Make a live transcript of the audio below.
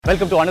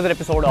Welcome to another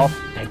episode of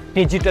the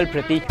Digital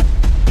Pratik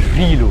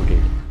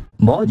Reloaded.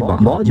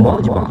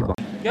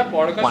 Yeah,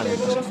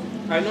 podcast.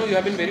 I know you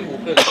have been very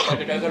vocal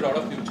that it has a lot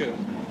of future.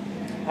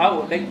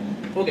 How? Like,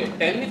 okay,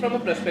 tell me from a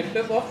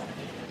perspective of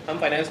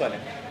finance wale.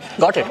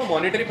 Got it. From a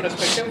monetary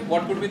perspective,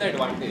 what would be the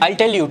advantage? I'll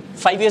tell you,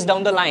 5 years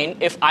down the line,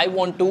 if I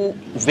want to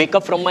wake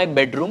up from my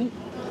bedroom,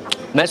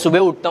 मैं सुबह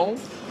उठता हूँ,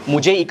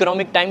 मुझे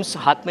economic times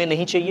हाथ में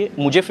नहीं चाहिए,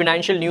 मुझे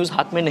फाइनेंशियल न्यूज़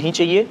हाथ में नहीं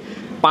चाहिए.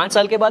 5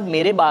 साल के बाद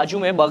मेरे बाजू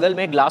में बगल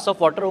में ग्लास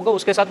ऑफ वाटर होगा,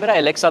 उसके साथ मेरा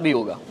एलेक्सा भी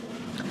होगा.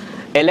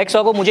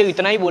 एलेक्सा को मुझे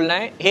इतना ही बोलना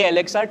है, हे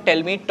Alexa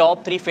tell me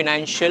top 3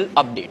 financial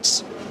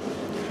updates.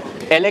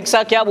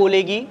 Alexa क्या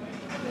बोलेगी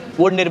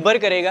वो निर्भर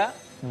करेगा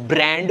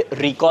ब्रांड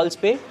रिकॉल्स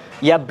पे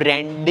या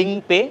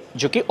ब्रांडिंग पे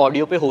जो कि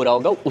ऑडियो पे हो रहा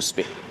होगा उस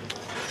पे.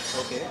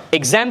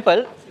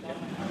 Example,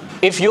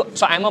 if you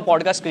so I am a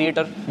podcast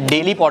creator,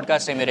 daily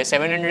podcast है मेरे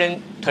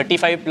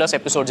 735 प्लस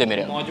एपिसोड्स है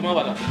मेरे. मौजमा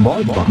वाला.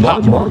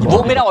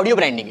 वो मेरा ऑडियो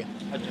ब्रांडिंग है.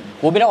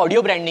 वो मेरा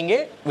ऑडियो ब्रांडिंग है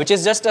which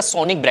is just a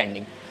sonic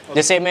branding.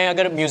 जैसे मैं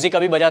अगर म्यूजिक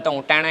अभी बजाता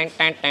हूँ टैन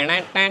टैन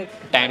टैन टैन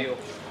टैन,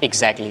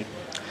 exactly.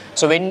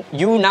 So when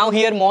you now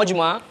here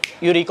मौजमा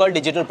you recall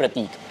digital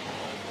Prateek.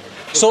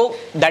 So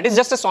that is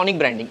just a sonic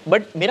branding,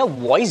 but मेरा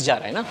voice जा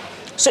रहा है ना.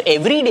 So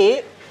every day,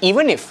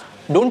 even if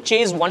don't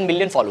chase 1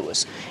 million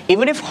followers,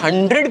 even if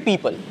 100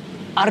 people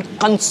are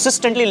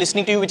consistently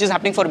listening to you, which is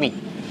happening for me.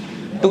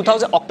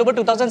 October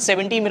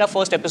 2017 मेरा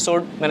first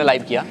episode मैंने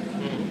live किया.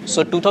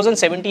 So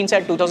 2017 से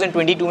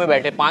 2022 में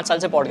बैठे 5 साल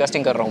से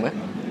podcasting कर रहा हूँ मैं.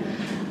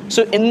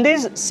 So in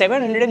these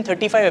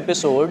 735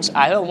 episodes,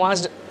 I have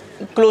amassed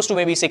close to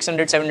maybe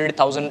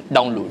 600-700,000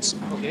 downloads.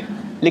 Okay.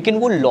 लेकिन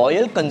वो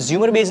लॉयल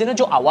कंज्यूमर बेस है ना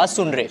जो आवाज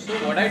सुन रहे. So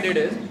what I did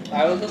is,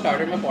 I also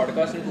started my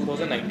podcast in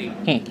 2019.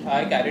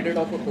 I carried it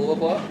over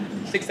for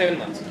 6-7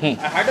 months.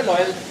 I had a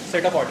loyal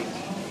set of audience.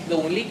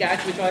 The only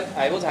catch which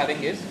I was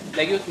having is,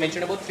 like you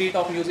mentioned about 3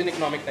 top news in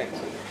economic times.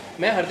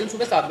 मैं हर दिन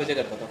सुबह 7 बजे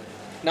करता था.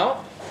 Now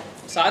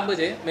 7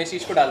 बजे मैं इस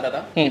चीज को डालता था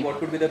कि what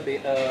could be the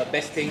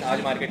best thing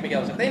आज मार्केट में क्या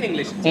हो सकता है in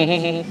English.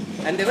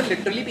 And there were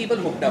literally people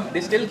hooked up.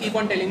 They still keep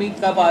on telling me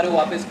कब आ रहे हो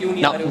वापस, क्यों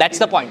नहीं आ रहे हो.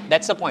 That's the point.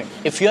 That's the point.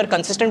 If you are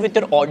consistent with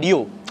your audio,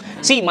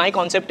 see my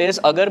concept is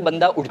अगर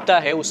बंदा उठता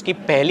है उसकी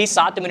पहली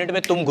 7 मिनट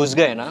में तुम घुस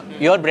गए ना,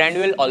 your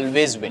brand will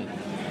always win.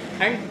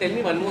 And tell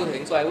me one more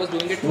thing. So I was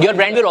doing it. Your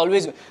brand will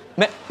always win.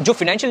 मैं जो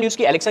financial news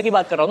की Alexa की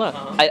बात कर रहा हूँ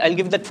ना, I'll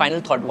give that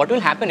final thought. What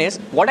will happen is,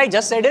 what I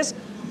just said is,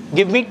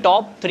 give me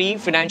top 3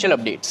 financial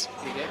updates.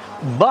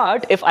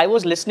 But if I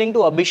was listening to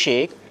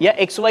Abhishek या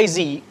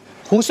XYZ,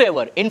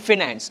 whosoever in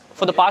finance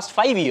for the past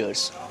 5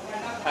 years,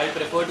 I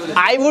prefer to.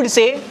 I would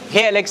say,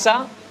 hey Alexa,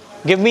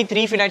 give me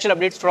 3 financial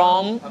updates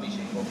from.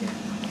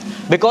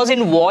 Because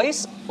in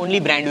voice, only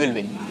brand will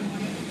win.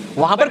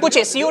 वहाँ पर कुछ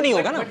SEO नहीं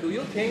होगा ना. But do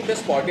you think the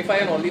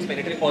Spotify and all these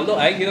penetrate? Although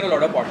I hear a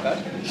lot of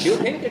podcasts, do you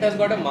think it has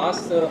got a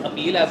mass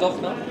appeal as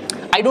of now?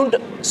 I don't.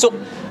 So,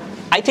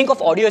 I think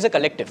of audio as a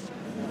collective,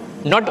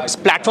 not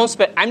platforms.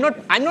 I'm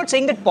not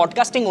saying that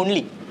podcasting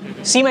only.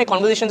 See, my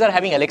conversations are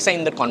having Alexa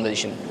in that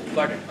conversation.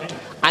 Got it.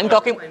 I'm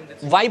talking.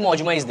 Why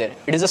Mojma is there?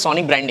 It is a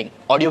sonic branding,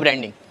 audio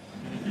branding.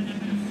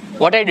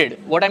 What I did,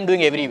 what I'm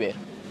doing everywhere.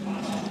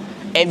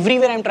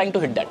 Everywhere I'm trying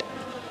to hit that.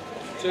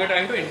 So you're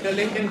trying to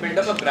interlink and build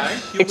up a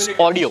brand. It's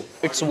audio,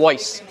 it's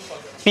voice.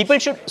 People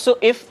should, so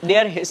if they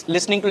are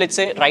listening to, let's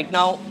say right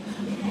now,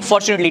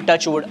 fortunately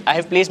touch wood, I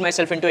have placed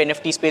myself into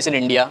NFT space in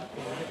India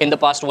in the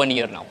past 1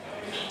 year now.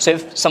 So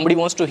if somebody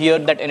wants to hear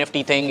that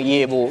NFT thing, ye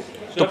wo,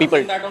 So to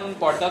people. that on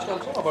podcast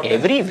also about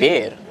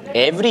Everywhere.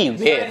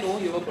 Everywhere. I know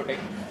you were putting.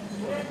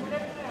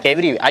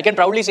 Everywhere. I can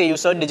proudly say you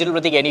search Digital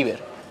Pratik anywhere.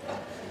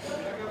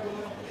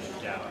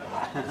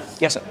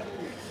 Yes sir.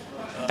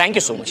 Thank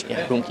you so much.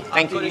 Yeah, room key.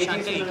 Thank you.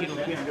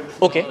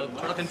 Okay.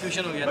 थोड़ा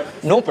confusion हो गया.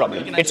 No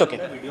problem. It's okay.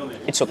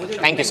 It's okay.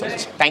 Thank you so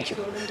much. Thank you.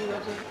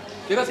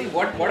 Because see,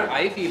 what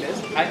I feel is,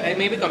 I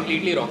may be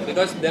completely wrong,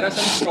 because there are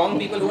some strong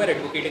people who are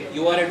advocating.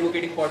 You are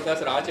advocating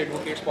podcast, Raj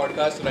advocates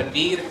podcast,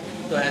 Ranveer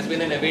has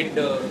been an avid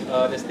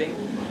this thing.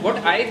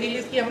 What I feel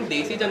is कि हम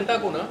देसी जनता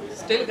को ना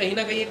still कहीं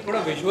ना कहीं एक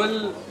थोड़ा visual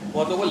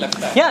बहुतों को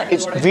लगता है. Yeah,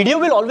 it's video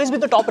will always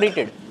be the top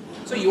rated.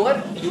 So you are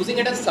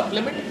using it as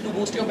supplement to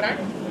boost your brand?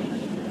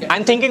 Okay.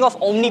 I'm thinking of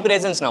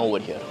omnipresence now over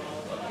here.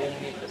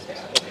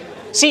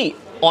 See,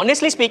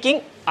 honestly speaking,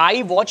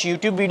 I watch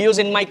YouTube videos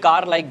in my car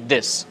like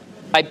this.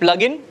 I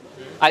plug in,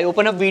 I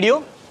open up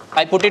video,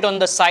 I put it on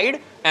the side,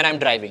 and I'm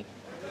driving.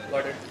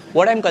 Got it.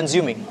 What I'm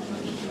consuming?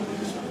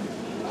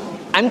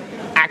 I'm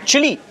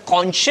actually,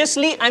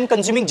 consciously, I'm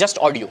consuming just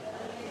audio.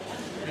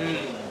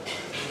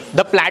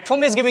 The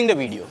platform is giving the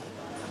video.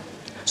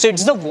 So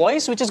it's the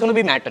voice which is going to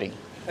be mattering.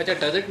 Achha,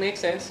 does it make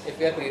sense if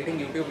we are creating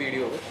YouTube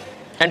videos?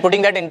 And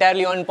putting that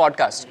entirely on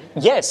podcast?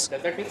 Yes.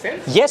 Does that make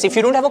sense? Yes, if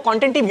you don't have a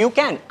content team, you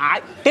can.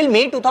 Till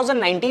May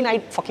 2019, I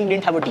fucking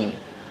didn't have a team.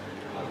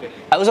 Okay.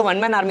 I was a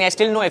one-man army. I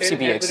still know Till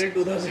FCPX.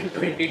 April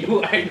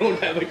 2022, I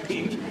don't have a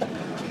team.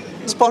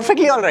 It's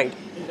perfectly all right.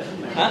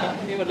 हाँ,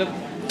 ये मतलब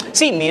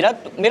See,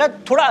 मेरा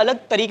थोड़ा अलग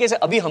तरीके से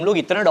अभी हम लोग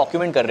इतना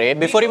डॉक्यूमेंट कर रहे हैं.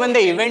 Before even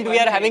the event, we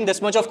are having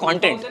this much of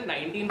content.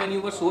 2019 when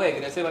you were so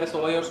aggressive, I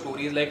saw your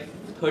stories like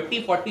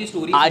 30-40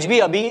 stories. आज भी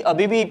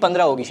अभी भी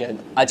 15 होगी शायद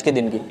आज के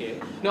दिन की. Okay.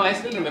 No, I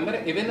still remember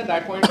even at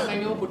that point in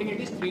time you were putting at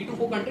least 3 to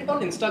 4 content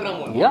on Instagram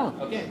only.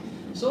 Yeah. Okay.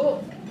 So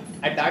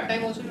at that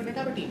time also you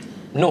didn't have a team.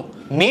 No,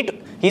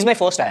 he's my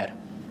first hire.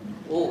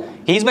 Oh.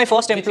 He's my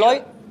first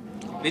employee.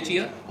 Which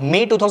year?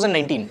 May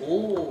 2019.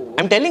 Oh.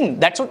 I'm telling.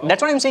 That's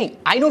what I'm saying.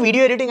 I know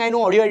video editing. I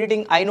know audio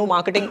editing. I know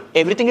marketing.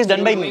 Everything is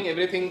done by me.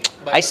 Everything.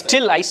 I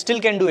still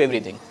can do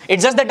everything.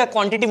 It's just that the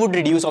quantity would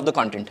reduce of the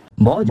content.